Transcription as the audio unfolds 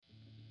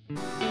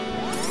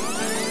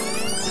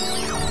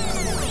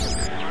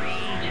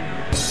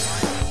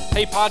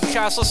Hey,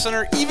 podcast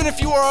listener, even if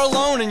you are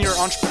alone in your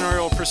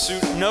entrepreneurial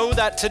pursuit, know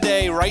that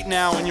today, right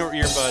now in your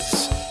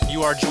earbuds,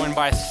 you are joined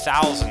by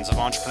thousands of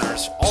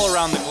entrepreneurs all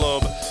around the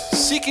globe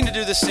seeking to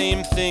do the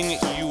same thing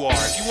you are.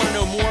 If you want to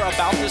know more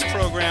about this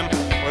program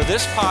or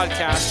this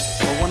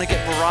podcast, or want to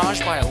get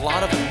barraged by a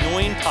lot of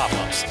annoying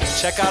pop-ups,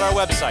 check out our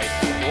website,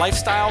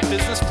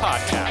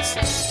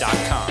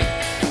 lifestylebusinesspodcast.com.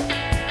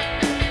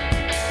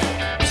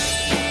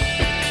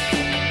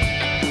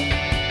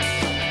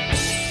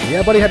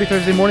 Yeah, buddy, happy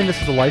Thursday morning.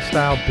 This is the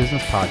Lifestyle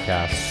Business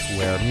Podcast,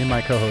 where me and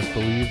my co-host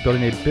believe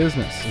building a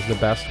business is the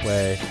best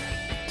way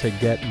to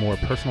get more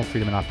personal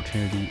freedom and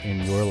opportunity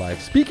in your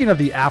life. Speaking of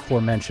the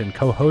aforementioned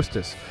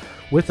co-hostess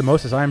with the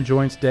mostest, I am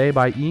joined today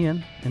by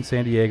Ian in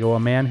San Diego, a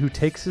man who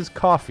takes his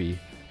coffee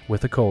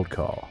with a cold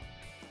call.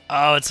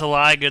 Oh, it's a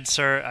lie, good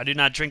sir. I do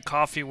not drink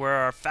coffee. We're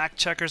our fact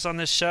checkers on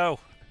this show.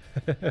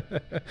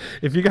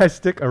 If you guys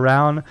stick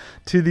around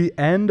to the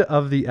end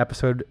of the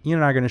episode, Ian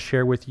and I are going to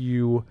share with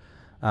you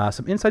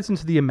some insights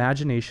into the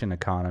imagination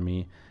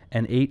economy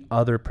and 8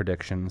 other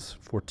predictions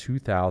for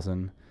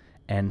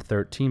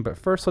 2013. But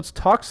first, let's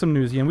talk some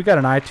news. Ian, we got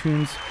an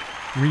iTunes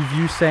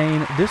review saying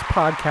this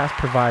podcast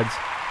provides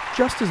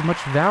just as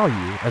much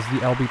value as the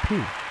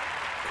LBP.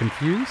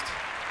 Confused?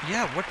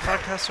 Yeah, what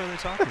podcasts are they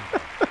talking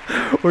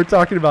about? We're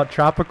talking about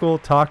Tropical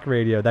Talk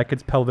Radio. That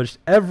gets published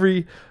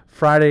every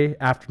Friday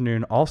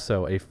afternoon.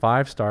 Also, a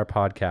 5-star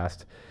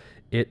podcast,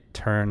 it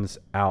turns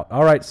out.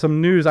 All right,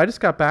 some news. I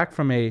just got back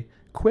from a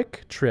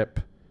quick trip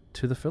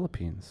to the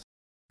Philippines.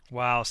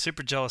 Wow,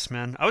 super jealous,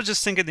 man. I was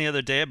just thinking the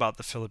other day about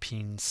the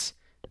Philippines,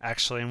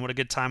 actually, and what a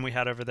good time we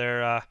had over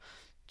there.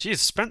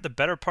 Spent the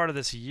better part of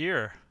this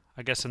year,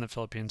 I guess, in the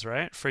Philippines,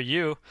 right? For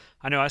you,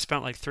 I know I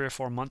spent like 3 or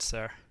 4 months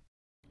there.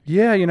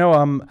 Yeah,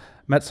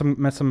 met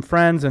some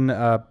friends and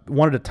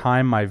wanted to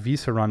time my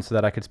visa run so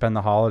that I could spend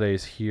the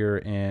holidays here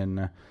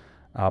in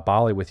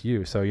Bali with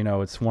you. So,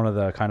 it's one of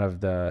the kind of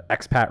the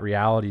expat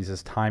realities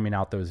is timing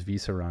out those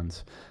visa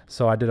runs.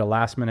 So I did a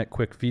last minute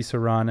quick visa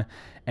run.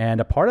 And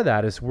a part of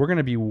that is we're going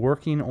to be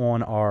working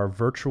on our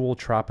virtual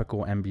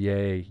tropical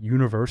MBA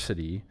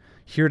university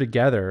here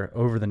together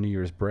over the New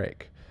Year's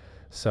break.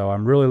 So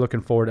I'm really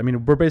looking forward. I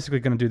mean, we're basically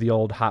going to do the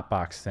old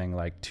hotbox thing,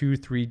 like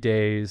 2-3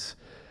 days,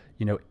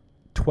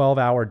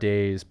 12-hour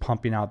days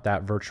pumping out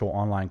that virtual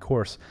online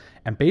course.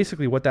 And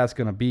basically what that's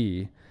going to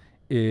be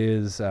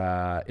is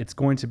it's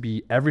going to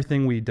be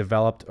everything we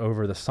developed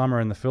over the summer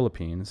in the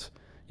Philippines,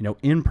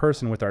 in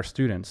person with our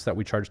students that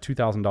we charge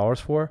 $2,000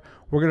 for.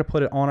 We're going to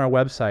put it on our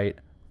website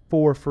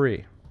for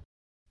free.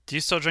 Do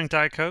you still drink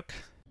Diet Coke?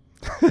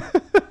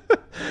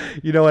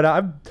 You know what?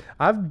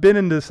 I've been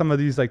into some of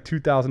these like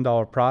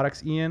 $2,000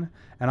 products, Ian,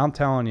 and I'm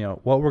telling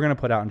you, what we're going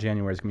to put out in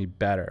January is going to be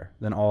better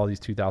than all of these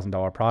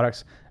 $2,000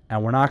 products.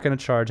 And we're not going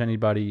to charge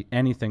anybody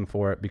anything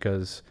for it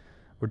because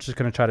we're just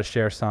going to try to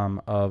share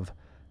some of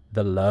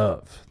the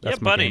love.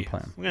 That's my buddy. game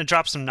plan. We're going to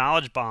drop some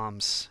knowledge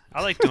bombs.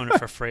 I like doing it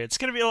for free. It's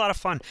going to be a lot of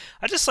fun.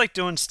 I just like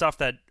doing stuff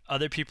that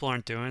other people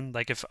aren't doing.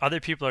 Like if other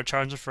people are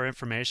charging for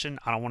information,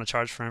 I don't want to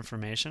charge for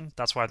information.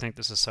 That's why I think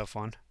this is so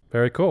fun.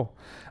 Very cool.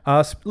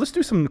 Let's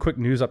do some quick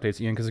news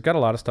updates, Ian, because we've got a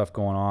lot of stuff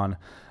going on.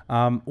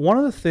 One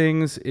of the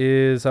things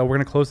is we're going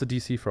to close the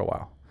DC for a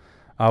while.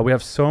 We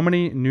have so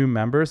many new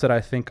members that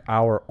I think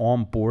our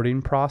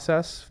onboarding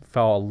process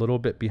fell a little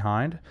bit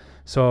behind.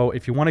 So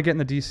if you want to get in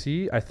the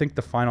DC, I think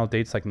the final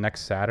date's like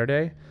next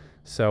Saturday.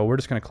 So we're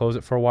just going to close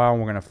it for a while,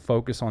 and we're going to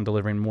focus on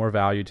delivering more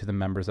value to the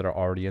members that are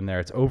already in there.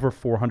 It's over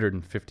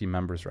 450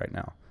 members right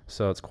now.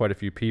 So it's quite a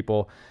few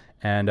people.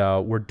 And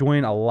we're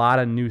doing a lot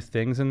of new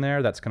things in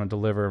there that's going to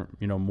deliver,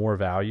 more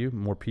value,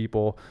 more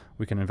people.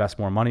 We can invest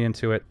more money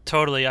into it.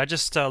 Totally. I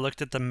just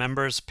looked at the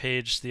members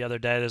page the other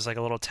day. There's like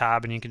a little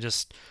tab, and you can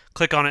just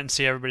click on it and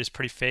see everybody's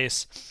pretty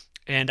face.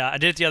 And I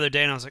did it the other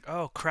day, and I was like,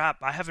 oh,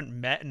 crap, I haven't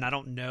met and I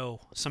don't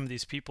know some of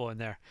these people in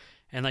there.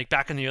 And like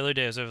back in the early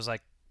days, it was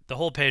like the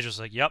whole page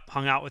was like, yep,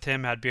 hung out with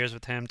him, had beers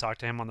with him,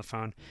 talked to him on the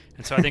phone.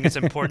 And so I think it's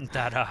important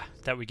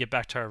that we get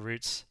back to our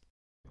roots.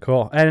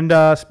 Cool. And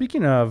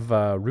speaking of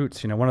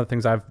roots, one of the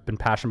things I've been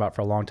passionate about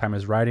for a long time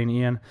is writing,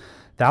 Ian.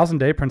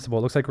 1,000-day principle.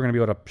 It looks like we're going to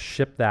be able to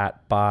ship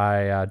that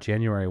by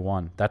January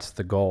 1. That's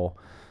the goal.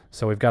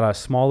 So we've got a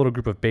small little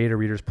group of beta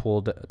readers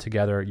pulled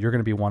together. You're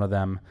going to be one of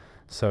them.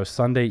 So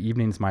Sunday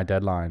evening's my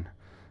deadline.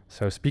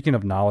 So speaking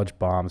of knowledge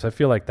bombs, I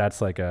feel like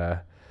that's like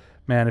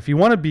man, if you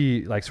want to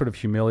be like sort of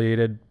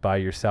humiliated by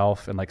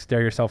yourself and like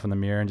stare yourself in the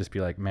mirror and just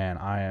be like, man,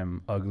 I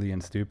am ugly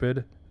and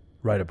stupid,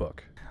 write a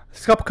book.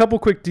 A couple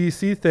quick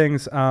DC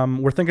things.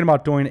 We're thinking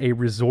about doing a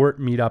resort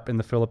meetup in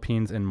the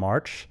Philippines in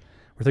March.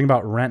 We're thinking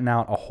about renting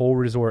out a whole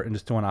resort and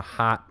just doing a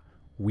hot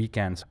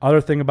weekend.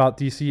 Other thing about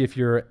DC,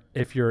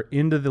 if you're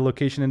into the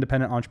location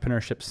independent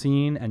entrepreneurship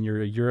scene and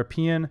you're a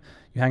European,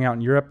 you hang out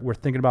in Europe, we're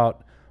thinking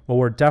about,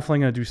 we're definitely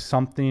going to do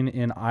something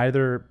in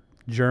either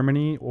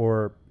Germany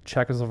or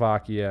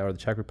Czechoslovakia or the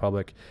Czech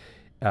Republic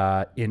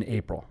in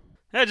April.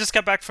 Yeah, I just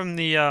got back from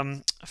the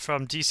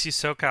from DC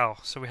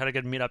SoCal, so we had a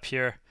good meetup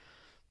here.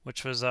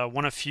 which was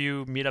one of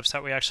few meetups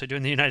that we actually do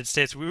in the United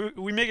States.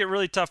 We make it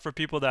really tough for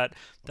people that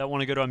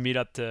want to go to a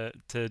meetup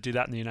to do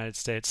that in the United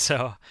States.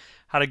 So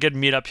had a good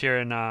meetup here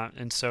in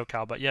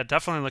SoCal. But yeah,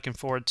 definitely looking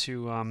forward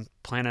to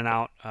planning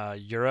out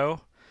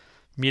Euro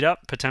meetup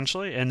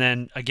potentially, and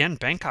then again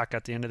Bangkok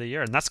at the end of the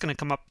year, and that's going to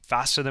come up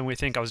faster than we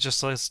think. I was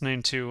just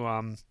listening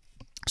to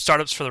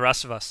Startups for the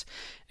Rest of Us,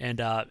 and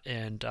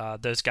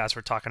those guys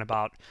were talking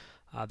about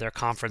their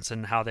conference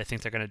and how they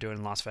think they're going to do it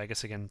in Las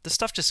Vegas again. This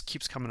stuff just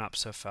keeps coming up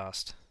so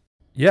fast.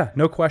 Yeah,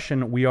 no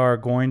question. We are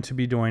going to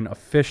be doing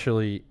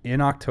officially in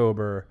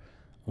October.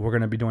 We're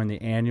going to be doing the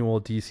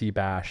annual DC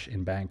Bash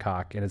in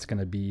Bangkok, and it's going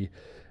to be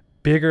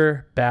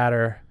bigger,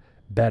 badder,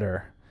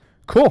 better.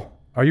 Cool.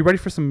 Are you ready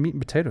for some meat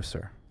and potatoes,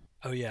 sir?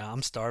 Oh yeah,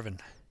 I'm starving.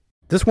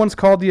 This one's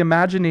called The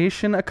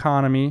Imagination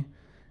Economy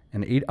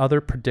and 8 Other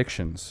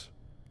Predictions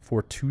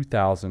for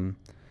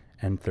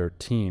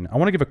 2013. I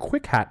want to give a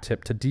quick hat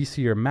tip to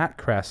DCer Matt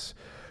Kress,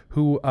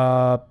 who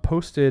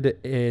posted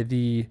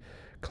the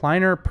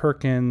Kleiner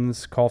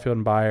Perkins, Caulfield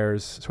and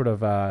Byers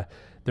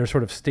their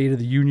sort of State of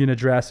the Union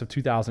address of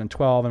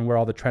 2012 and where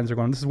all the trends are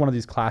going. This is one of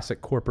these classic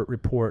corporate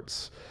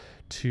reports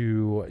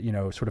to,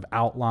 sort of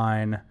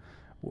outline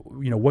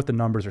what the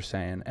numbers are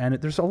saying. And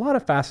there's a lot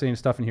of fascinating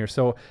stuff in here.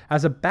 So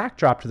as a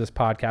backdrop to this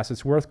podcast,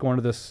 it's worth going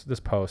to this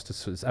post.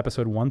 This is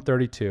episode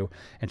 132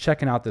 and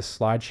checking out this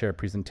SlideShare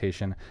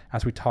presentation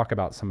as we talk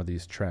about some of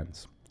these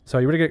trends. So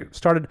you ready to get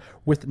started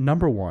with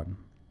number one?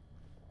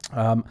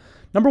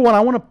 Number one, I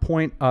want to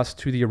point us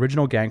to the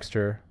original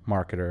gangster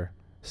marketer,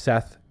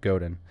 Seth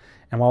Godin.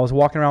 And while I was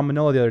walking around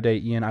Manila the other day,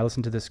 Ian, I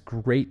listened to this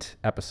great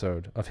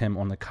episode of him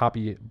on the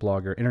Copy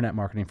Blogger Internet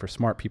Marketing for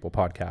Smart People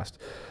podcast.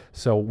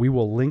 So we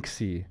will link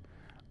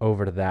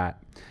over to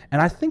that.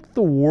 And I think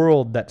the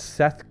world that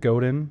Seth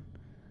Godin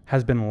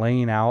has been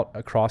laying out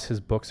across his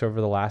books over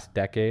the last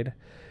decade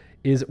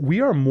is we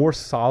are more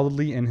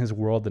solidly in his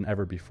world than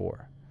ever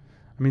before.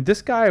 I mean,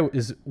 this guy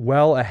is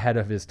well ahead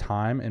of his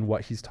time in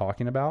what he's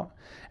talking about.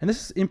 And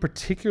this is in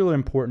particular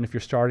important if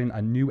you're starting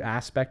a new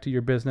aspect to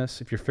your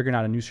business, if you're figuring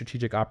out a new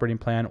strategic operating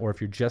plan, or if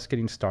you're just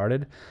getting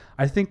started.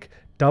 I think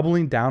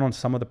doubling down on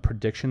some of the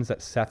predictions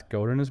that Seth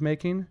Godin is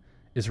making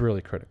is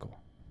really critical.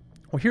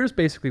 Well, here's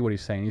basically what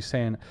he's saying. He's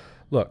saying,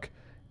 look,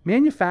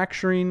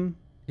 manufacturing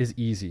is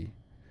easy.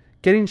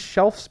 Getting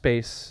shelf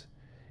space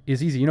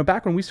is easy.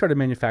 Back when we started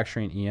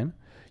manufacturing, Ian,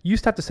 you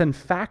used to have to send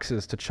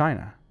faxes to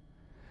China.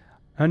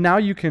 And now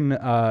you can,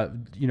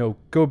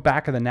 go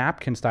back of the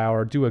napkin style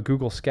or do a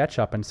Google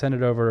SketchUp and send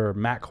it over to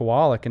Matt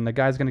Kowalik, and the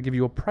guy's going to give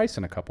you a price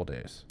in a couple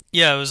days.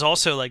 Yeah, it was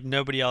also like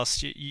nobody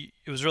else.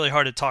 It was really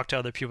hard to talk to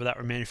other people that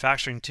were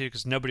manufacturing too,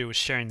 because nobody was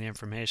sharing the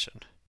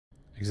information.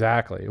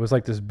 Exactly. It was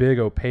like this big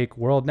opaque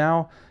world.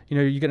 Now,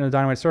 you get in a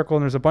Dynamite Circle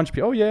and there's a bunch of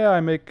people. Oh yeah, I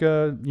make,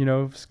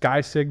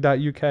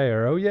 skysig.uk,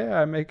 or oh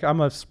yeah,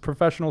 I'm a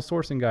professional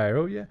sourcing guy. Or,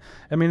 oh yeah.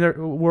 I mean,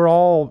 we're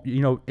all,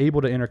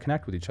 able to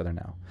interconnect with each other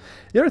now.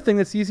 The other thing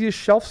that's easy is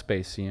shelf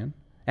space, Ian.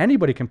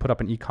 Anybody can put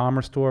up an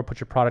e-commerce store, put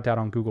your product out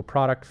on Google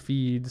product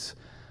feeds,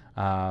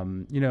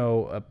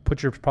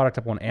 put your product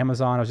up on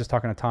Amazon. I was just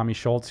talking to Tommy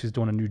Schultz, who's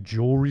doing a new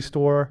jewelry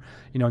store.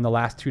 In the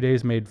last 2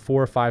 days, made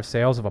 4 or 5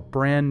 sales of a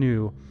brand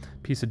new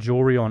piece of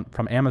jewelry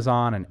from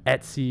Amazon and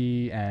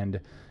Etsy, and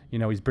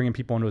he's bringing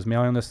people into his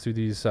mailing list through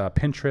these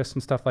Pinterest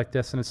and stuff like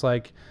this. And it's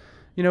like,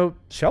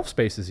 shelf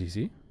space is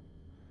easy.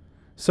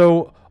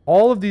 So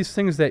all of these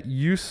things that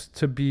used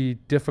to be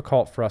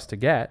difficult for us to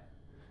get,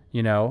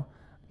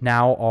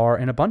 now are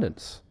in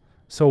abundance.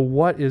 So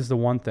what is the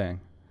one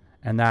thing?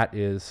 And that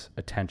is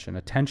attention.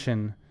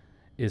 Attention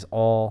is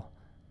all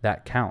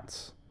that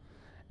counts.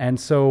 And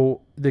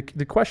so the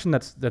question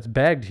that's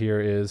begged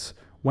here is,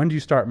 when do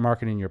you start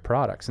marketing your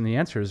products? And the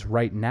answer is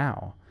right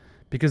now.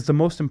 Because the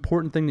most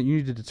important thing that you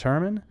need to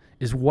determine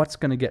is what's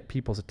going to get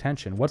people's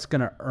attention, what's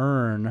going to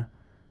earn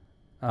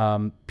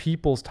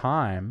people's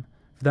time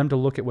for them to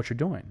look at what you're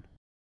doing.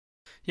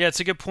 Yeah, it's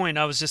a good point.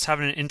 I was just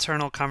having an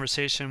internal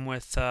conversation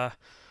with our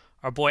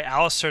boy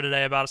Alistair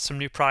today about some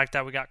new product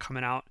that we got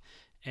coming out.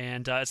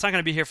 And it's not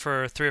going to be here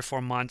for 3 or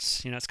 4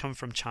 months. It's coming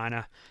from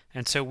China.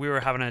 And so we were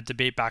having a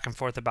debate back and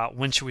forth about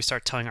when should we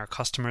start telling our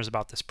customers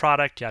about this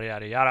product, yada,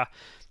 yada, yada.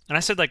 And I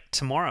said, like,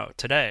 tomorrow,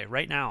 today,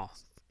 right now,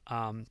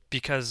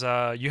 because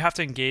you have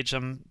to engage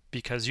them,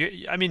 because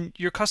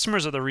your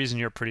customers are the reason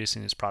you're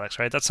producing these products,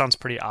 right? That sounds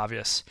pretty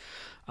obvious.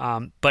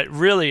 But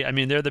really,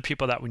 they're the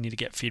people that we need to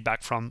get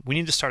feedback from. We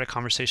need to start a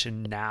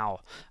conversation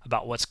now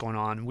about what's going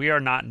on. We are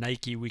not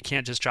Nike. We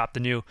can't just drop the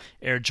new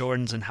Air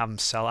Jordans and have them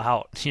sell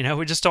out.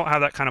 We just don't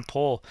have that kind of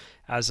pull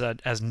as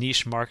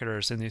niche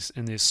marketers in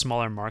these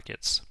smaller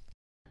markets.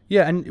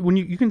 Yeah, and when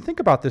you can think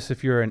about this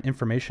if you're an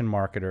information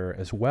marketer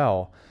as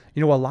well.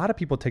 A lot of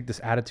people take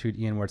this attitude,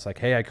 Ian, where it's like,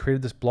 hey, I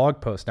created this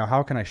blog post. Now,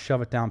 how can I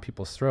shove it down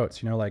people's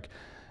throats?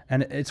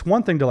 And it's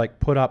one thing to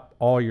put up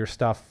all your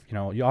stuff.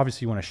 You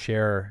obviously want to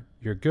share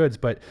your goods,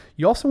 but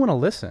you also want to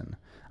listen.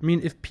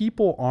 If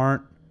people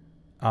aren't,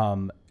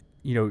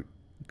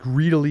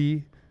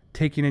 greedily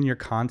taking in your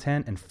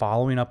content and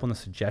following up on the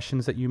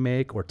suggestions that you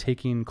make, or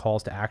taking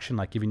calls to action,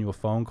 like giving you a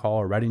phone call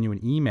or writing you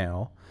an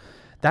email,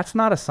 that's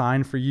not a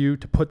sign for you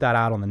to put that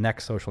out on the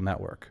next social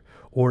network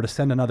or to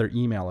send another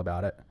email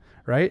about it,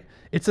 right?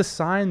 It's a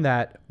sign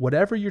that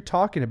whatever you're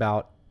talking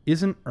about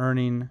isn't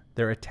earning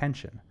their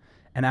attention.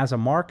 And as a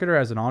marketer,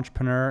 as an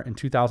entrepreneur in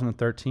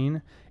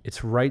 2013,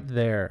 it's right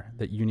there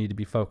that you need to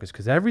be focused,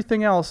 because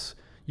everything else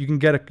you can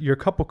get you're a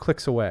couple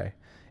clicks away.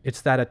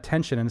 It's that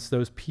attention, and it's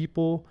those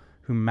people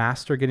who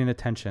master getting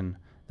attention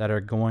that are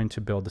going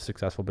to build the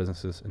successful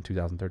businesses in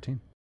 2013.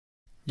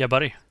 Yeah,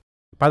 buddy.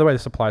 By the way,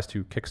 this applies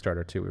to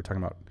Kickstarter too. We were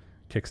talking about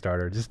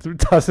Kickstarter. Just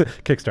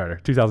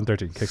Kickstarter,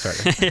 2013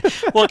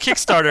 Kickstarter. Well,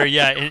 Kickstarter,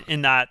 yeah,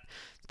 in that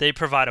they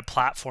provide a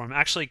platform.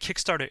 Actually,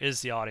 Kickstarter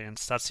is the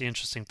audience. That's the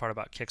interesting part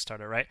about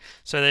Kickstarter, right?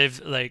 So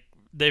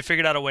they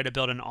figured out a way to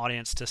build an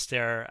audience to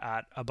stare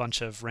at a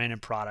bunch of random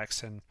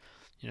products and,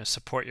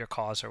 support your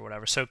cause or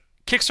whatever. So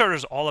Kickstarter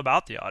is all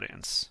about the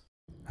audience.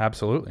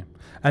 Absolutely.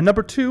 And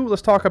number 2,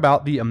 let's talk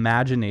about the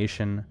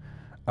imagination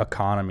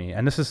economy.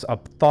 And this is a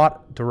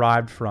thought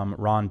derived from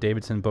Ron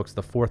Davidson's books,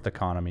 The Fourth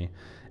Economy.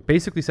 It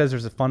basically says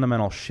there's a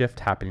fundamental shift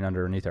happening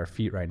underneath our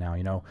feet right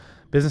now.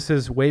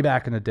 Businesses way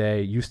back in the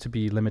day used to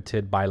be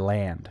limited by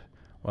land.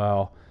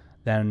 Well,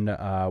 then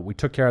we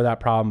took care of that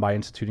problem by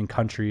instituting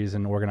countries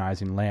and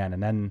organizing land.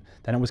 And then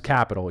it was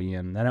capital,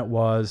 Ian. Then it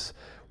was,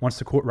 once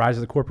the rise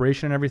of the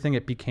corporation and everything,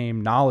 it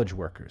became knowledge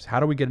workers. How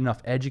do we get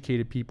enough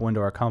educated people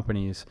into our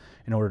companies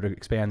in order to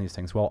expand these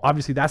things? Well,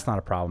 obviously that's not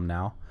a problem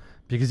now,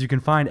 because you can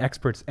find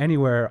experts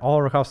anywhere,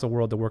 all across the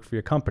world, to work for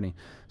your company.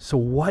 So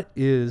what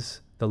is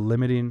the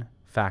limiting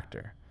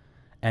factor?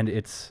 And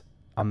it's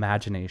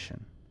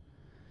imagination.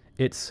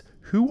 It's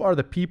who are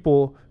the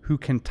people who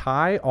can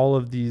tie all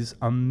of these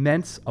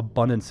immense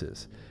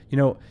abundances.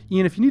 Ian,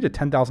 if you need a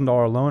 $10,000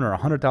 loan or a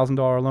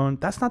 $100,000 loan,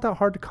 that's not that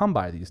hard to come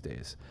by these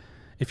days.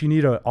 If you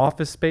need an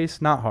office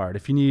space, not hard.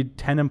 If you need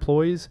 10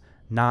 employees,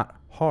 not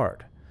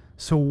hard.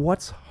 So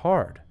what's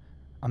hard?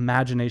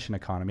 Imagination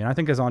economy. And I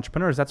think as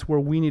entrepreneurs, that's where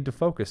we need to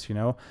focus.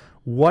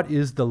 What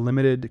is the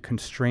limited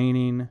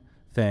constraining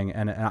thing?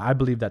 And I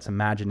believe that's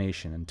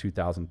imagination in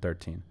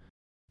 2013.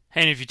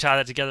 Hey, and if you tie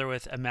that together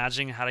with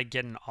imagining how to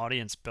get an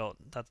audience built,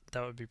 that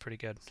would be pretty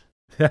good.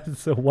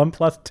 So 1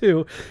 +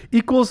 2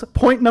 equals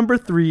point number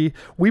 3.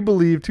 We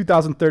believe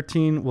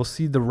 2013 will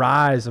see the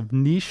rise of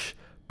niche,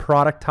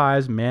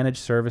 productized managed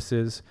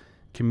services,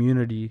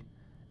 community,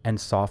 and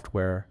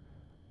software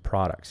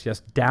products. Yes,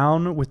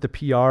 down with the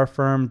PR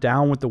firm,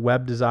 down with the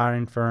web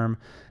design firm,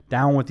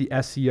 down with the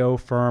SEO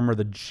firm or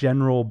the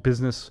general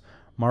business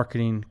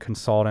marketing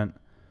consultant.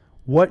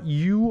 What's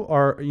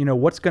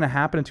going to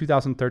happen in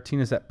 2013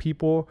 is that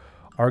people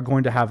are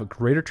going to have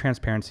greater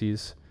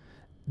transparencies.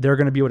 They're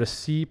going to be able to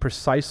see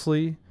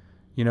precisely,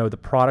 the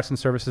products and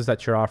services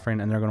that you're offering,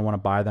 and they're going to want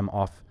to buy them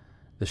off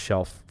the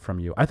shelf from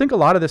you. I think a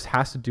lot of this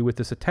has to do with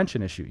this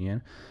attention issue,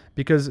 Ian,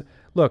 because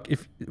look,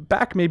 if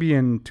back maybe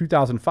in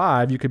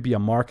 2005, you could be a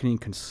marketing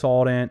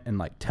consultant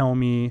and tell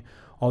me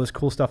all this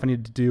cool stuff I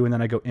need to do, and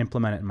then I go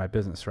implement it in my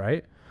business,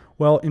 right?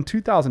 Well, in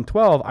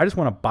 2012, I just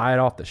want to buy it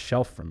off the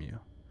shelf from you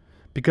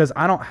because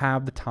I don't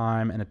have the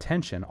time and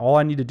attention. All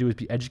I need to do is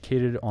be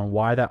educated on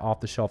why that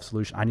off-the-shelf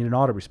solution. I need an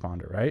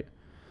autoresponder, right?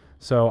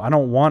 So I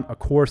don't want a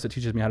course that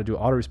teaches me how to do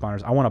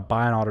autoresponders. I want to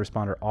buy an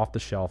autoresponder off the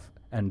shelf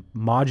and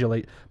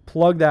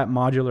plug that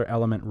modular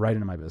element right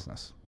into my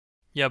business.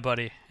 Yeah,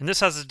 buddy. And this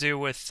has to do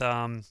with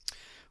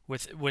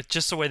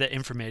just the way that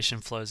information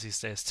flows these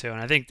days too. And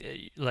I think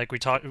like we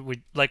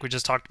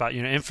just talked about,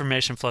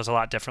 information flows a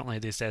lot differently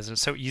these days. And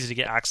it's so easy to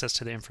get access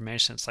to the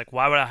information. It's like,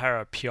 why would I hire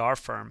a PR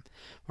firm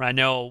when I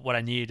know what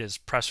I need is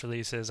press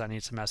releases, I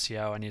need some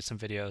SEO, I need some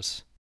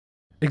videos.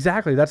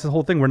 Exactly. That's the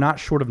whole thing. We're not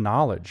short of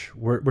knowledge.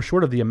 We're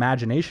short of the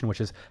imagination,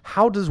 which is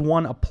how does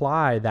one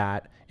apply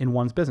that in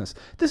one's business?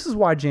 This is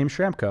why James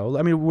Schramko,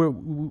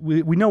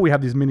 we know we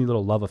have these many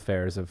little love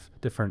affairs of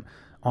different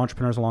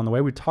entrepreneurs along the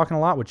way. We're talking a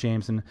lot with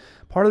James, and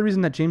part of the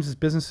reason that James's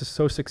business is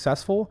so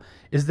successful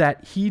is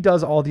that he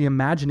does all the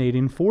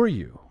imaginating for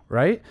you,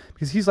 right?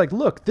 Because he's like,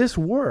 look, this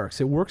works.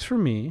 It works for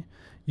me.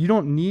 You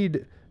don't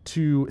need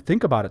to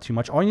think about it too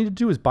much. All you need to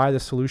do is buy the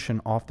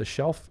solution off the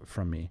shelf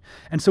from me.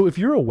 And so if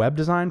you're a web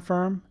design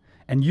firm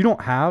and you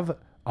don't have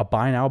a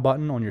buy now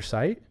button on your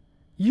site,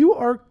 you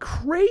are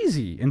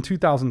crazy in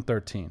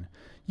 2013.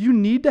 You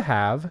need to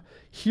have,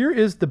 here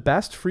is the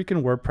best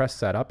freaking WordPress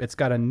setup. It's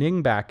got a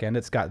Ning backend.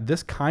 It's got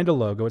this kind of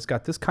logo. It's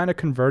got this kind of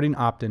converting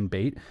opt-in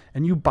bait,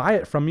 and you buy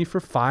it from me for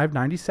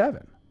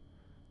 $5.97.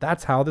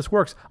 That's how this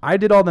works. I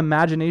did all the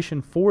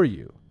imagination for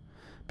you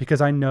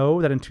because I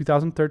know that in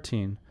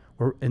 2013,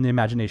 we're in the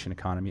imagination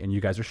economy, and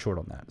you guys are short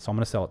on that. So I'm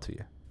going to sell it to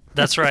you.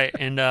 That's right.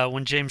 And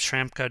when James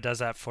Schramko does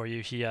that for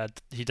you, he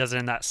does it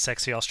in that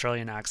sexy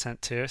Australian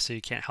accent too, so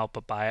you can't help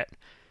but buy it.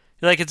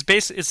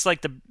 It's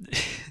like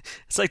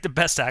the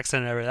best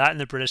accent ever. That and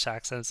the British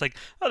accent. It's like,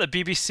 oh, the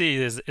BBC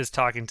is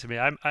talking to me.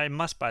 I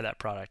must buy that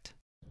product.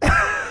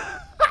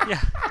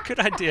 Yeah, good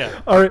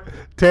idea. All right,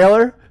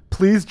 Taylor,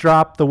 please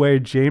drop the way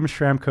James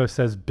Schramko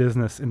says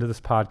business into this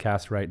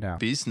podcast right now.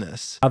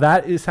 Business.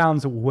 Now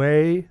sounds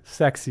way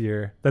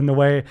sexier than the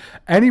way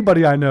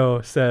anybody I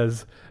know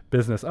says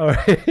Business. All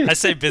right. I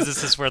say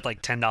business is worth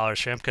like $10.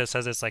 Shamka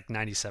says it's like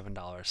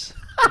 $97.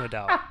 No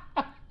doubt.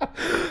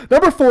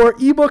 Number 4,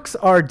 ebooks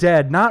are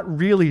dead. Not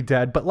really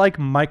dead, but like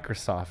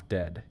Microsoft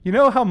dead. You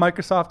know how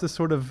Microsoft is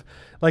sort of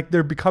like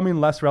they're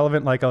becoming less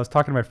relevant? Like I was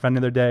talking to my friend the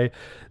other day.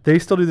 They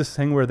still do this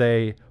thing where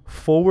they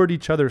forward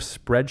each other's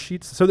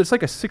spreadsheets. So it's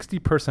like a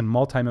 60-person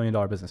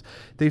multi-million-dollar business.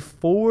 They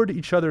forward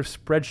each other's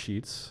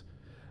spreadsheets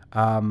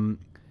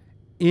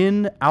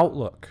in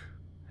Outlook.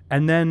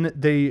 And then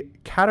they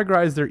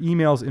categorize their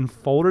emails in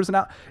folders. And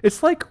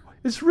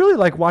it's really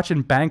like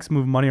watching banks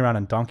move money around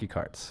in donkey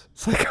carts.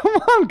 It's like, come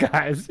on,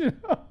 guys.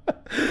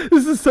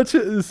 This is such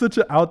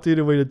an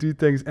outdated way to do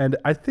things. And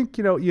I think,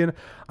 Ian,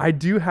 I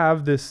do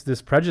have this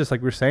prejudice,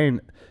 like we were saying,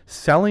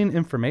 selling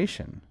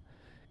information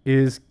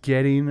is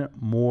getting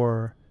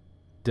more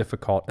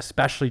difficult,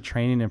 especially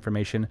training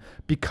information,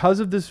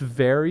 because of this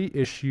very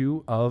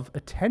issue of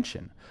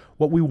attention.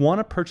 What we want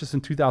to purchase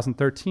in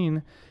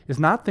 2013 is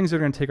not things that are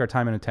going to take our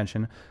time and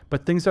attention,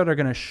 but things that are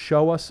going to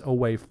show us a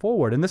way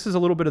forward. And this is a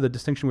little bit of the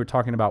distinction we were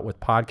talking about with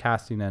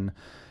podcasting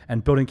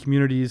and building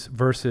communities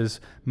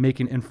versus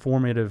making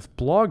informative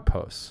blog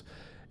posts.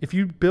 If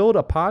you build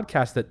a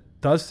podcast that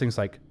does things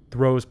like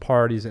throws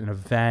parties and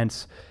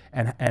events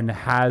and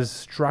has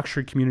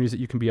structured communities that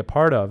you can be a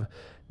part of,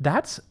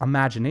 that's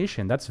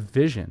imagination, that's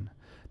vision.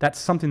 That's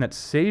something that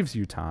saves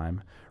you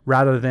time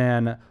rather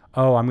than,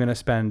 oh, I'm going to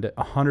spend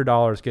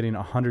 $100 getting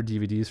 100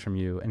 DVDs from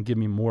you and give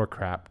me more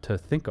crap to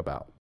think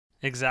about.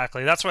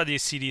 Exactly. That's why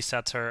these CD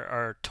sets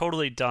are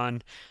totally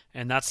done,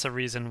 and that's the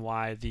reason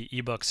why the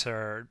ebooks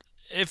are,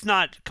 if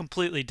not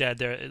completely dead,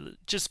 they're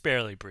just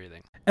barely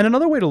breathing. And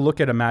another way to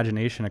look at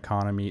imagination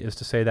economy is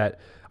to say that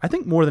I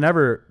think more than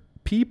ever,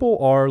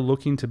 people are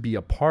looking to be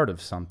a part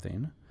of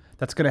something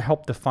that's going to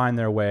help define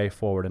their way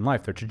forward in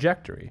life, their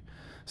trajectory.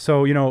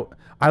 So,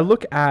 I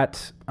look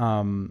at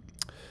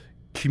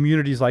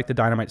communities like the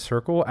Dynamite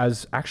Circle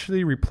as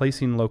actually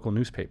replacing local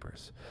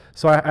newspapers.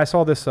 So I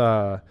saw this,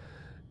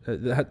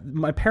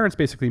 my parents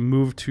basically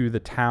moved to the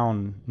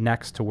town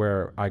next to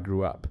where I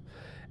grew up.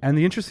 And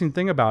the interesting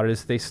thing about it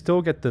is they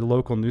still get the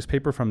local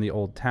newspaper from the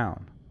old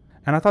town.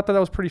 And I thought that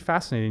was pretty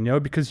fascinating,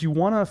 because you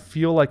want to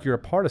feel like you're a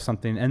part of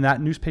something, and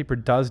that newspaper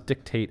does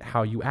dictate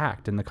how you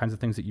act and the kinds of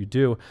things that you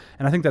do.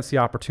 And I think that's the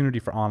opportunity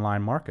for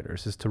online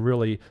marketers, is to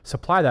really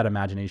supply that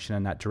imagination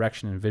and that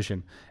direction and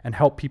vision and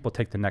help people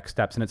take the next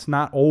steps. And it's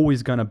not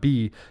always going to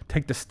be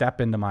take the step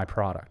into my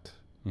product,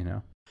 Yeah,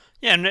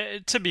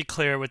 and to be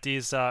clear with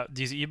these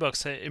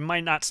ebooks, it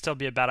might not still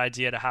be a bad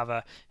idea to have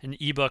an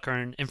ebook or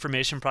an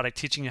information product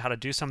teaching you how to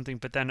do something,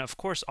 but then of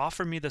course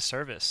offer me the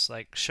service.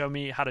 Like show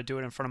me how to do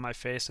it in front of my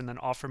face, and then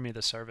offer me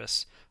the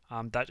service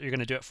that you're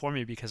going to do it for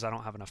me because I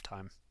don't have enough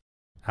time.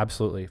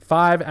 Absolutely.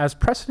 5, as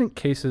precedent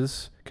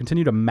cases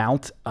continue to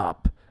mount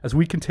up, as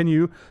we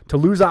continue to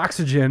lose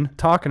oxygen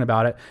talking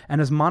about it,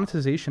 and as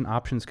monetization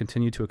options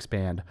continue to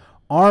expand,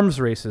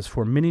 arms races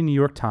for many New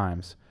York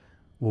Times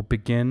will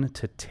begin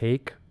to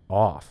take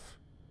off.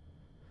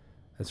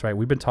 That's right.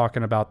 We've been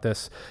talking about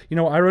this.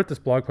 I wrote this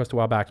blog post a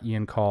while back,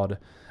 Ian, called,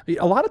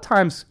 a lot of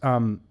times,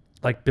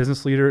 like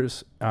business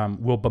leaders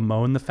will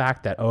bemoan the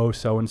fact that,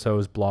 so-and-so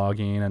is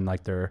blogging and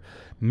like they're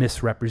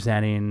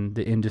misrepresenting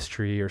the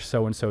industry, or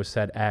so-and-so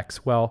said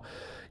X. Well,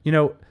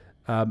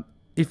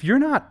 if you're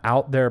not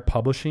out there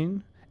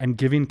publishing and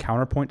giving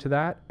counterpoint to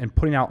that and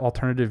putting out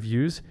alternative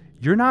views,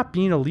 you're not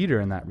being a leader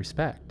in that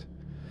respect.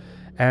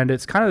 And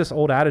it's kind of this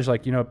old adage,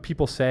 like,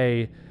 people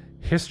say,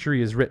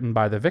 history is written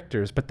by the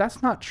victors, but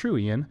that's not true,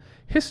 Ian.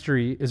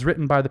 History is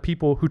written by the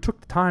people who took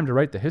the time to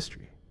write the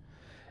history.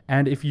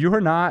 And if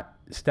you're not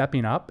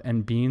stepping up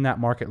and being that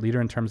market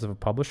leader in terms of a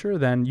publisher,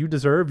 then you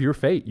deserve your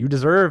fate. You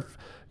deserve,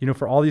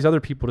 for all these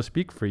other people to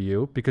speak for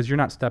you, because you're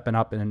not stepping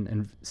up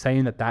and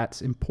saying that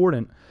that's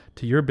important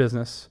to your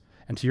business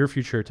and to your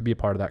future to be a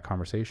part of that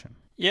conversation.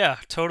 Yeah,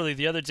 totally.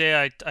 The other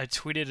day I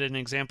tweeted an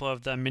example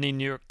of the mini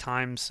New York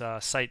Times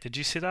site. Did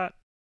you see that?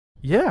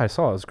 Yeah, I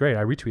saw it. It was great.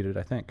 I retweeted it,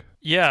 I think.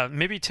 Yeah,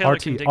 maybe Taylor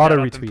can dig that up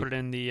and put it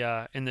in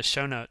the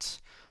show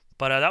notes.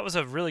 But that was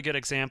a really good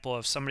example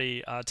of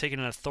somebody taking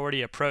an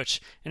authority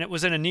approach, and it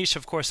was in a niche,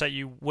 of course, that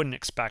you wouldn't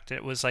expect.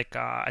 It was like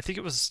I think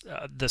it was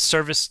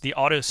the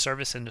auto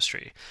service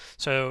industry.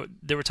 So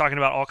they were talking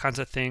about all kinds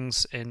of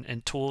things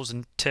and tools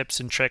and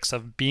tips and tricks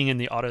of being in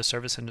the auto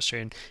service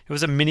industry, and it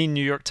was a mini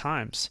New York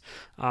Times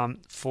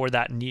for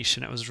that niche,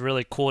 and it was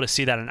really cool to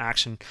see that in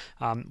action.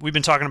 We've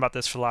been talking about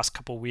this for the last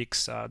couple of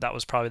weeks. That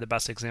was probably the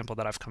best example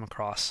that I've come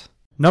across.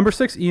 Number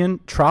 6, Ian,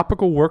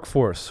 tropical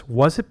workforce.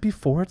 Was it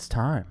before its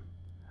time?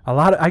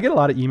 I get a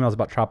lot of emails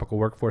about tropical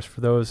workforce.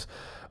 For those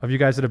of you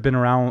guys that have been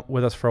around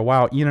with us for a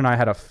while, Ian and I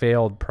had a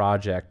failed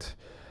project,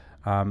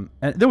 and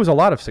there was a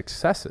lot of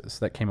successes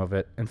that came of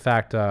it. In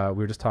fact, we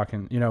were just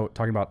talking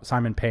about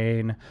Simon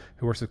Payne,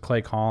 who works with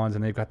Clay Collins,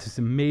 and they've got this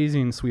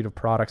amazing suite of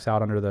products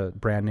out under the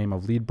brand name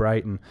of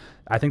LeadBright, and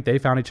I think they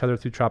found each other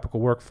through tropical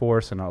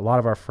workforce, and a lot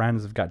of our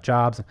friends have got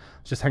jobs. I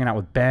was just hanging out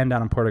with Ben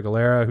down in Puerto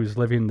Galera, who's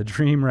living the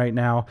dream right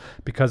now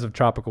because of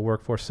tropical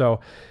workforce. So,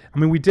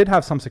 we did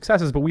have some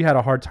successes, but we had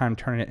a hard time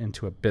turning it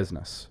into a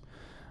business.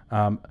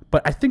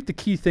 But I think the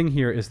key thing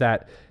here is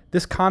that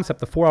this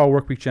concept, the 4-hour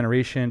work week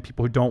generation,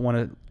 people who don't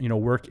want to,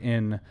 work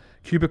in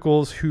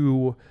cubicles,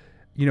 who,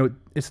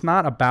 it's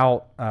not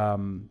about,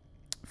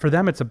 for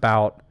them, it's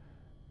about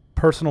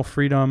personal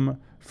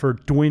freedom for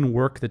doing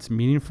work that's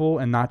meaningful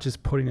and not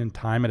just putting in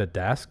time at a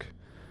desk,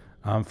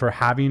 for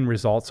having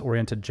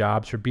results-oriented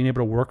jobs, for being able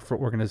to work for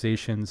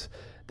organizations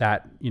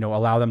that,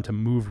 allow them to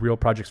move real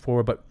projects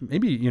forward. But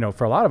maybe,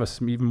 for a lot of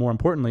us, even more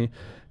importantly,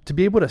 to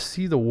be able to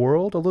see the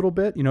world a little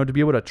bit, to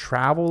be able to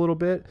travel a little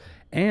bit,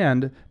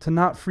 and to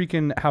not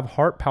freaking have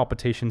heart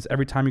palpitations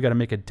every time you got to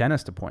make a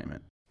dentist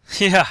appointment.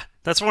 Yeah,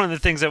 that's one of the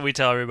things that we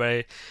tell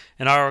everybody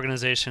in our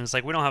organization. It's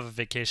like, we don't have a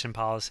vacation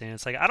policy, and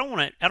it's like, I don't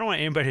want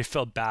anybody to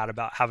feel bad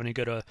about having to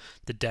go to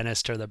the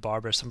dentist or the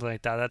barber or something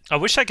like that. I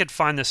wish I could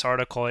find this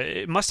article.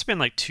 It must have been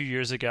like 2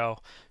 years ago,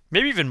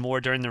 maybe even more,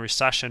 during the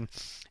recession.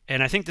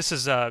 And I think this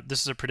is a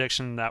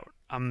prediction that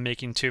I'm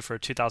making too for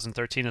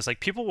 2013. Is like,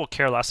 people will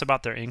care less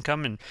about their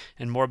income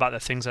and more about the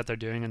things that they're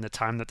doing and the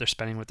time that they're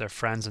spending with their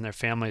friends and their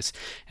families.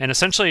 And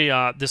essentially,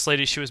 this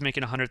lady, she was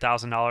making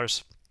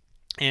 $100,000.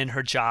 And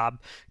her job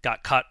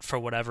got cut for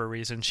whatever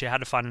reason. She had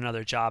to find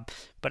another job.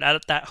 But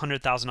at that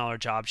 $100,000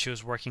 job, she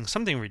was working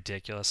something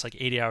ridiculous, like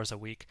 80 hours a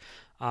week.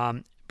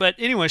 But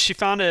anyway, she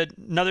found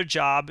another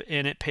job,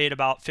 and it paid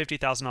about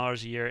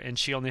 $50,000 a year, and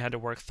she only had to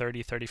work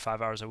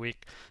 35 hours a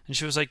week. And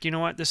she was like, you know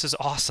what? This is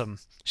awesome.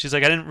 She's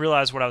like, I didn't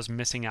realize what I was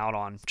missing out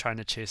on trying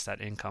to chase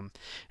that income.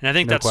 And I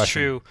think that's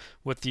true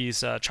with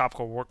these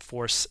tropical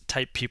workforce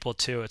type people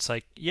too. It's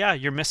like, yeah,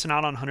 you're missing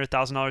out on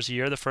 $100,000 a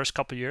year the first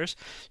couple of years.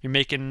 You're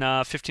making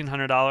 $1,500,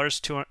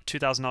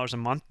 $2,000 a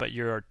month, but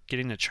you're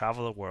getting to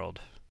travel the world.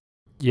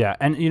 Yeah,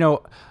 and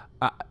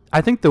I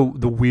think the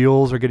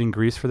wheels are getting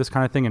greased for this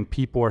kind of thing, and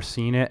people are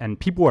seeing it, and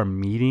people are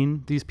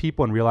meeting these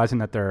people and realizing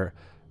that they're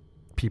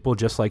people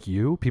just like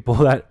you, people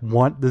that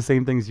want the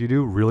same things you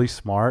do, really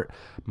smart,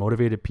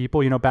 motivated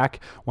people. Back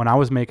when I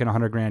was making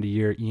 $100,000 a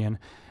year, Ian,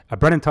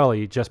 Brennan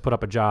Tully just put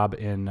up a job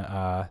in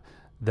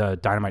the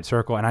Dynamite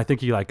Circle, and I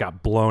think he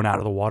got blown out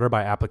of the water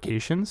by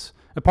applications.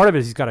 And part of it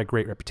is he's got a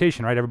great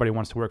reputation, right? Everybody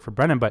wants to work for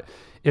Brennan. But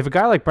if a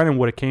guy like Brennan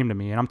would have came to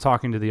me, and I'm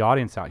talking to the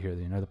audience out here,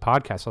 the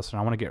podcast listener,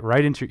 I want to get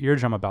right into your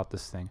eardrum about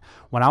this thing.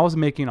 When I was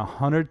making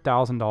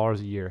 $100,000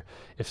 a year,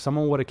 if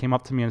someone would have came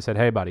up to me and said,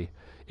 hey, buddy,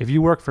 if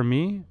you work for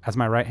me as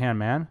my right-hand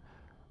man,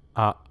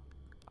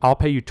 I'll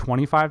pay you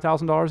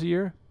 $25,000 a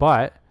year,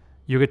 but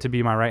you get to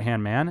be my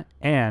right-hand man,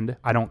 and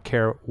I don't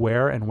care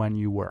where and when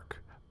you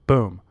work.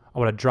 Boom. I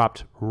would have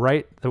dropped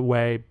right the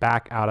way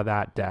back out of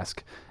that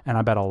desk. And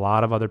I bet a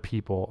lot of other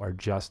people are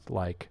just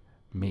like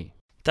me.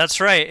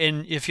 That's right.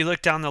 And if you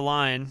look down the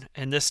line,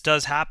 and this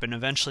does happen,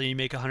 eventually you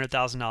make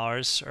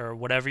 $100,000 or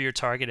whatever your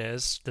target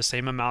is, the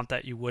same amount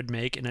that you would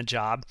make in a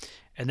job.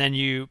 And then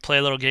you play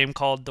a little game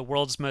called The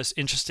World's Most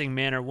Interesting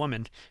Man or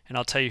Woman. And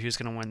I'll tell you who's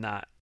going to win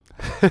that.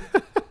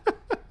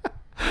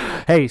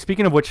 Hey,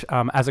 speaking of which,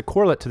 as a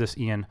correlate to this,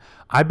 Ian,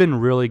 I've been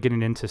really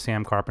getting into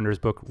Sam Carpenter's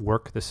book,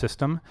 Work the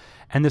System.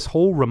 And this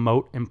whole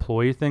remote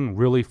employee thing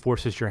really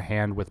forces your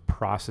hand with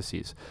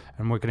processes.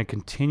 And we're going to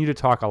continue to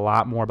talk a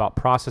lot more about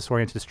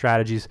process-oriented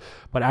strategies.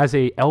 But as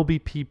a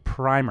LBP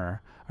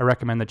primer, I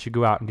recommend that you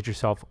go out and get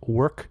yourself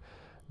Work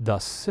the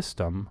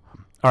System.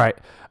 All right.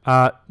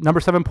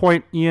 Number 7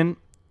 point, Ian,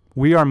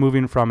 we are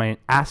moving from an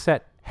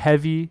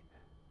asset-heavy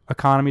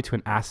economy to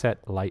an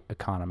asset-light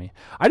economy.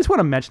 I just want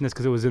to mention this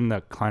because it was in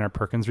the Kleiner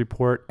Perkins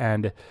report,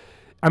 and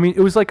I mean, it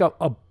was like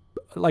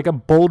a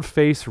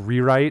bold-faced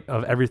rewrite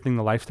of everything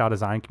the lifestyle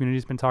design community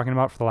has been talking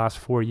about for the last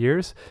 4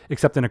 years,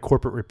 except in a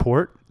corporate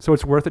report. So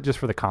it's worth it just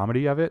for the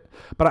comedy of it.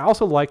 But I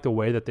also like the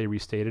way that they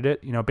restated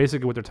it.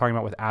 Basically what they're talking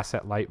about with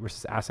asset-light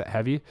versus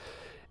asset-heavy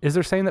is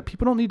they're saying that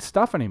people don't need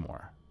stuff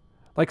anymore.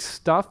 Like,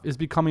 stuff is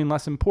becoming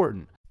less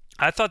important.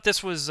 I thought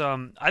this was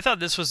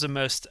the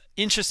most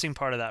interesting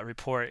part of that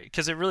report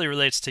because it really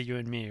relates to you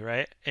and me,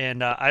 right?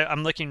 And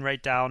I'm looking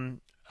right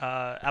down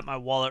at my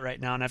wallet right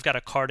now, and I've got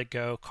a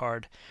Car2Go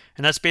card,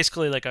 and that's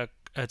basically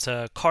it's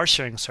a car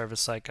sharing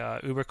service like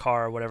Uber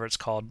Car or whatever it's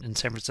called in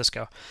San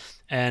Francisco.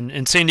 And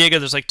in San Diego,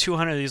 there's like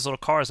 200 of these little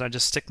cars, and I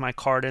just stick my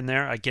card in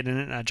there, I get in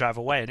it, and I drive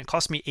away. And it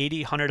costs me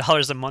 $80,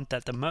 $100 a month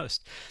at the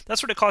most.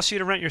 That's what it costs you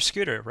to rent your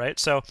scooter, right?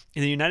 So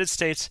in the United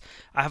States,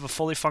 I have a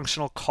fully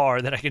functional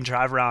car that I can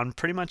drive around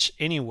pretty much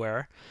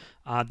anywhere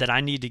that I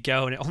need to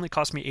go, and it only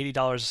costs me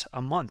 $80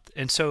 a month.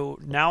 And so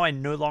now I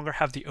no longer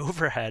have the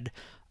overhead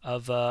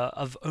of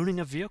owning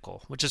a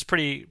vehicle, which is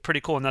pretty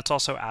cool. And that's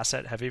also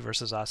asset heavy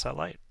versus asset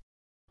light.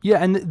 Yeah,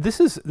 and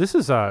this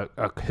is a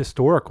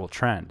historical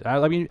trend.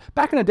 I mean,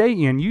 back in the day,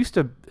 Ian, you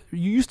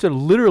used to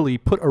literally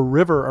put a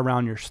river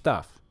around your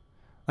stuff.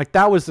 Like,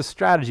 that was the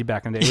strategy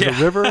back in the day. It was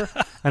a river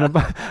and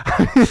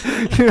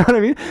you know what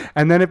I mean?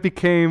 And then it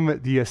became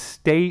the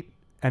estate,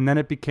 and then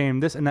it became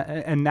this,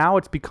 and now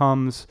it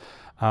becomes.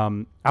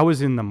 I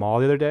was in the mall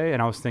the other day,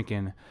 and I was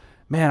thinking,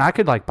 man, I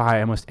could buy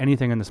almost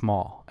anything in this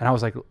mall. And I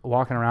was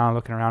walking around,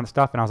 looking around and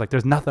stuff. And I was like,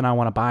 there's nothing I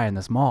want to buy in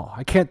this mall.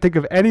 I can't think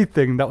of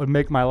anything that would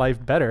make my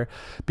life better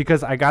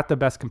because I got the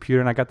best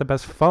computer and I got the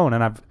best phone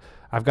and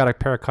I've got a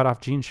pair of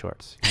cutoff jean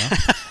shorts.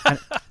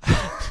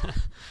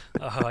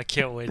 Oh, I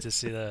can't wait to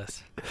see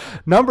this.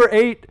 Number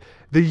 8,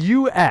 the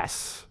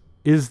U.S.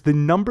 is the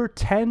number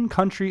 10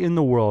 country in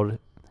the world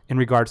in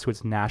regards to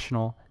its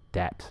national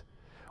debt.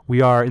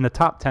 We are in the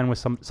top 10 with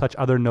some such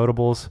other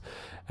notables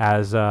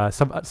as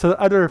some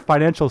other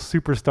financial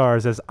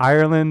superstars as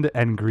Ireland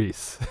and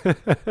Greece.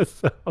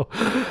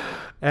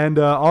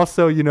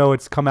 Also,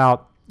 it's come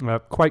out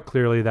quite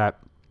clearly that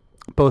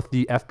both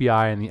the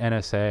FBI and the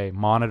NSA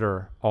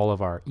monitor all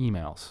of our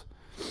emails.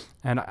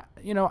 And,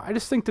 I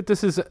just think that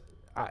this is,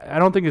 I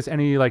don't think it's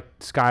any like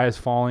sky is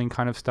falling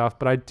kind of stuff,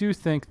 but I do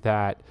think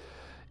that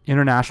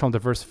international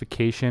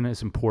diversification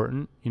is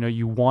important.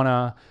 You want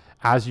to,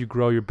 as you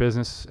grow your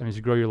business and as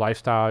you grow your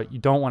lifestyle, you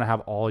don't want to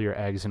have all your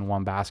eggs in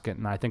one basket.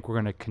 And I think we're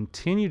going to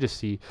continue to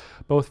see,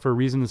 both for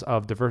reasons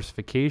of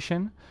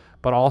diversification,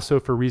 but also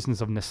for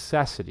reasons of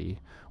necessity,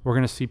 we're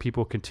going to see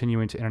people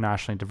continuing to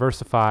internationally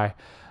diversify.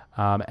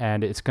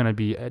 And it's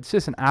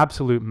just an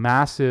absolute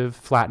massive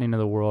flattening of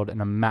the world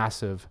and a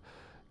massive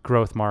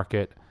growth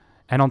market.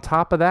 And on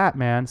top of that,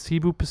 man,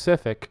 Cebu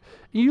Pacific,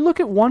 you look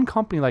at one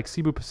company like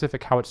Cebu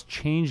Pacific, how it's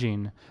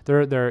changing.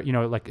 They're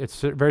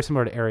it's very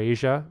similar to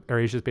AirAsia.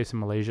 AirAsia is based in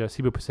Malaysia,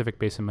 Cebu Pacific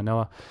based in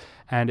Manila.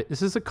 And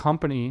this is a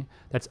company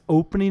that's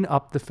opening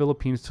up the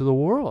Philippines to the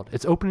world.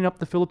 It's opening up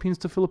the Philippines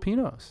to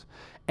Filipinos.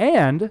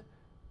 And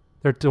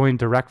they're doing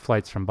direct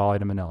flights from Bali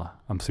to Manila.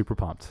 I'm super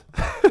pumped.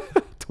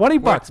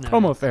 $20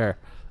 promo fare.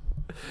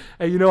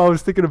 And I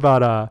was thinking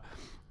about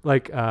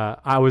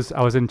I was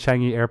in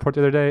Changi Airport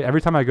the other day.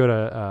 Every time I go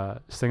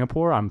to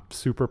Singapore, I'm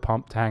super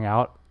pumped to hang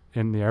out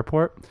in the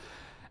airport.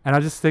 And I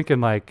was just thinking,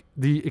 like,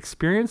 the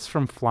experience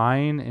from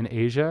flying in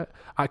Asia,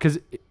 because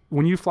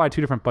when you fly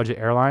 2 different budget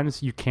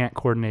airlines, you can't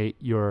coordinate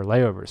your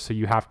layovers. So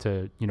you have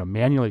to,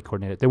 manually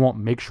coordinate it. They won't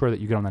make sure that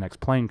you get on the next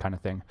plane kind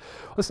of thing.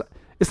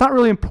 It's not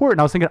really important.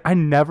 I was thinking, I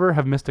never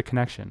have missed a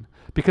connection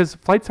because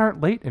flights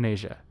aren't late in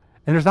Asia.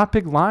 And there's not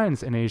big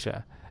lines in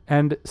Asia.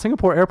 And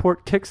Singapore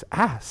airport kicks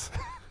ass.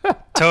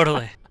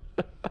 Totally.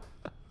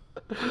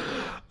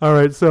 All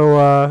right,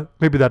 so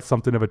maybe that's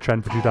something of a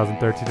trend for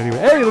 2013 anyway.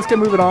 Hey, let's get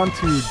moving on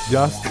to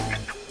just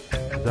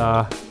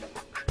the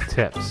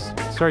tips.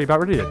 Sir, you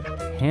about ready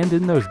to hand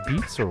in those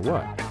beats or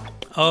what?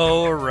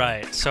 All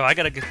right. So I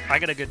got a good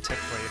tip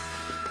for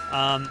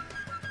you.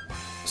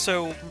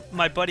 So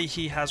my buddy,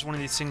 he has one of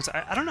these things.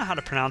 I don't know how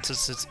to pronounce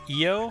this. It's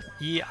EIIO,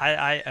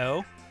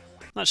 E-I-I-O.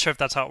 Not sure if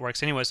that's how it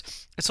works.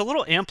 Anyways, it's a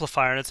little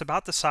amplifier, and it's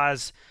about the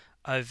size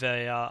of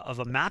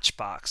a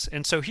matchbox.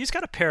 And so he's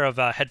got a pair of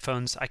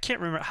headphones. I can't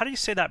remember. How do you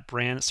say that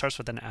brand? It starts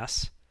with an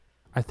S.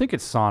 I think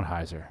it's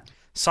Sennheiser.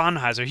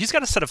 Sennheiser. He's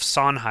got a set of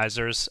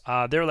Sennheisers.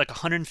 They're like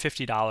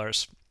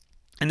 $150.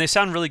 And they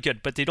sound really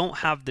good, but they don't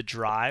have the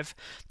drive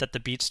that the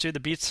Beats do. The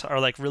Beats are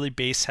like really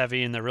bass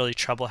heavy and they're really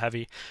treble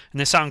heavy,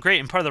 and they sound great.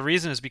 And part of the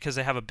reason is because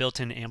they have a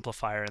built-in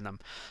amplifier in them.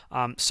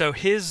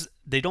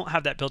 They don't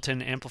have that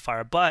built-in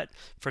amplifier, but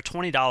for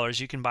 $20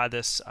 you can buy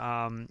this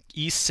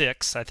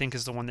E6, I think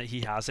is the one that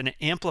he has, and it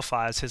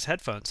amplifies his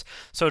headphones.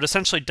 So it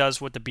essentially does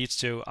what the Beats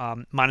do,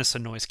 minus the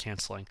noise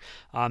canceling.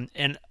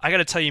 And I got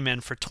to tell you,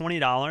 man, for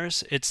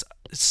 $20, it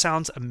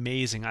sounds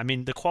amazing. I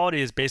mean, the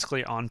quality is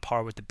basically on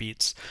par with the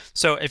Beats.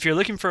 So if you're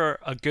looking for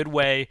a good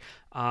way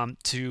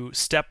to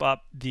step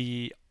up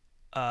the,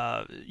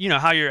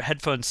 how your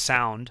headphones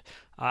sound,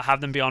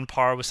 have them be on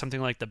par with something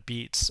like the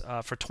Beats.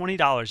 For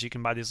 $20, you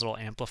can buy these little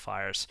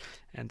amplifiers.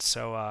 And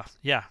so,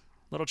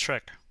 little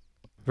trick.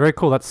 Very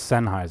cool. That's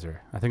Sennheiser.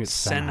 I think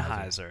it's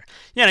Sennheiser.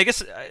 Yeah, and I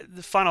guess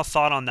the final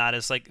thought on that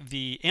is like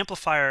the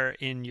amplifier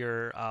in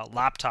your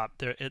laptop,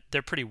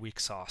 they're pretty weak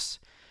sauce.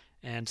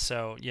 And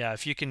so, yeah,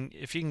 if you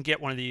can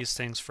get one of these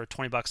things for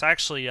 $20, I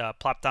actually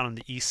plopped down on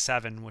the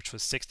E7, which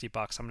was $60.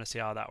 I'm going to see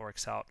how that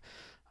works out.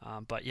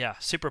 But yeah,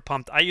 super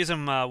pumped. I use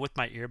them with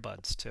my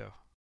earbuds too.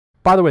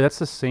 By the way, that's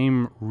the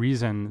same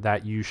reason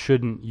that you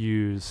shouldn't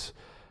use,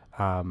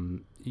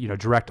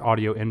 direct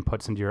audio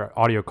inputs into your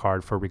audio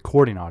card for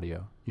recording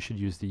audio. You should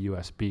use the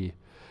USB.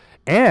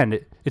 And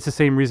it's the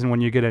same reason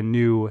when you get a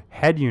new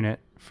head unit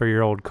for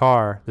your old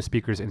car, the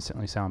speakers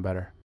instantly sound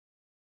better.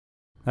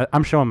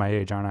 I'm showing my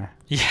age, aren't I?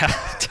 Yeah,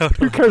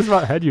 totally. Who cares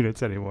about head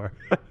units anymore?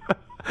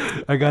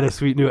 I got a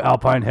sweet new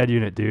Alpine head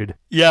unit, dude.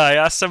 Yeah, I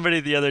asked somebody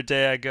the other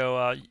day, I go,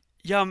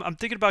 I'm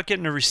thinking about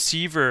getting a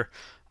receiver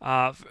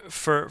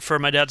for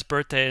my dad's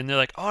birthday, and they're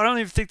like, oh, I don't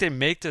even think they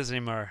make those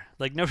anymore.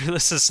 Like, nobody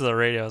listens to the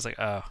radio. I was like,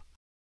 oh.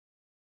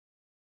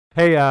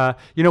 Hey,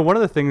 one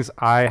of the things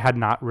I had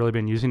not really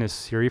been using is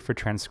Siri for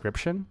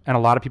transcription, and a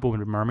lot of people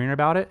have been murmuring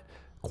about it.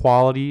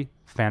 Quality,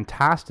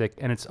 fantastic,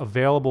 and it's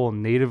available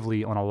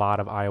natively on a lot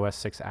of iOS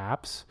 6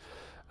 apps.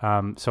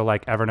 So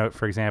like Evernote,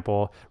 for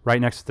example, right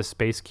next to the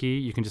space key,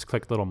 you can just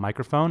click the little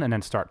microphone and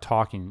then start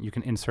talking. You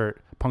can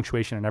insert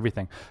punctuation and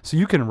everything. So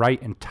you can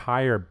write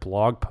entire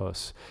blog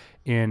posts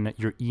in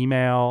your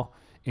email,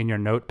 in your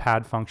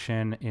notepad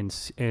function, in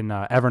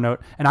Evernote.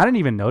 And I didn't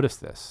even notice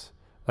this.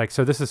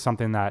 So this is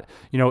something that,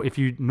 if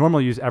you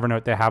normally use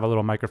Evernote, they have a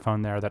little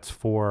microphone there that's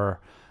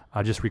for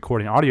just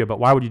recording audio. But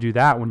why would you do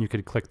that when you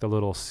could click the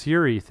little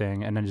Siri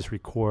thing and then just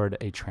record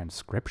a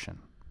transcription?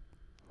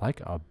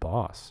 like a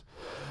boss.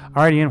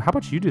 All right, Ian, how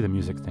about you do the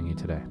music thingy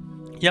today?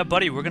 Yeah,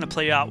 buddy, we're going to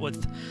play out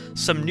with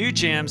some new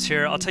jams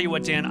here. I'll tell you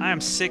what, Dan, I am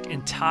sick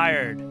and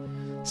tired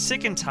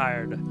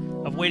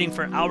of waiting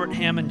for Albert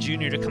Hammond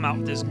Jr. to come out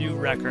with his new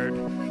record.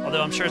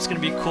 Although I'm sure it's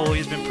going to be cool.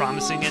 He's been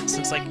promising it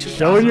since like 2000.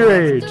 Showing your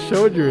age.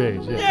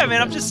 Yeah,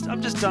 man, I'm just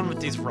done with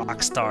these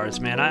rock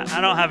stars, man. I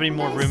don't have any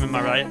more room in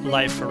my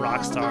life for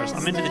rock stars.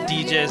 I'm into the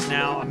DJs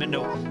now. I'm into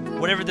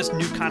whatever this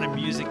new kind of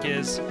music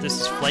is. This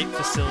is Flight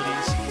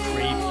Facilities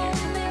Preview.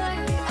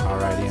 All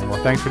right, Ian.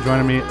 Well, thanks for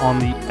joining me on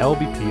the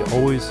LBP,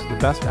 always the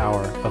best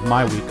hour of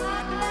my week.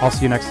 I'll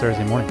see you next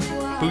Thursday morning.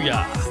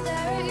 Booyah.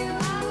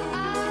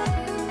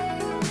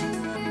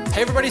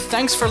 Hey everybody,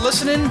 thanks for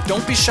listening.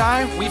 Don't be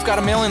shy. We've got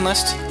a mailing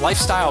list,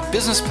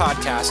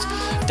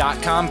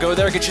 lifestylebusinesspodcast.com. Go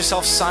there, get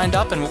yourself signed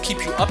up, and we'll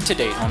keep you up to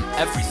date on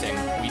everything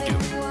we do.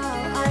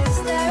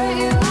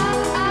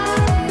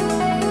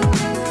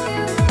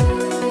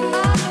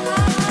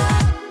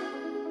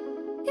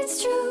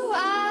 It's true.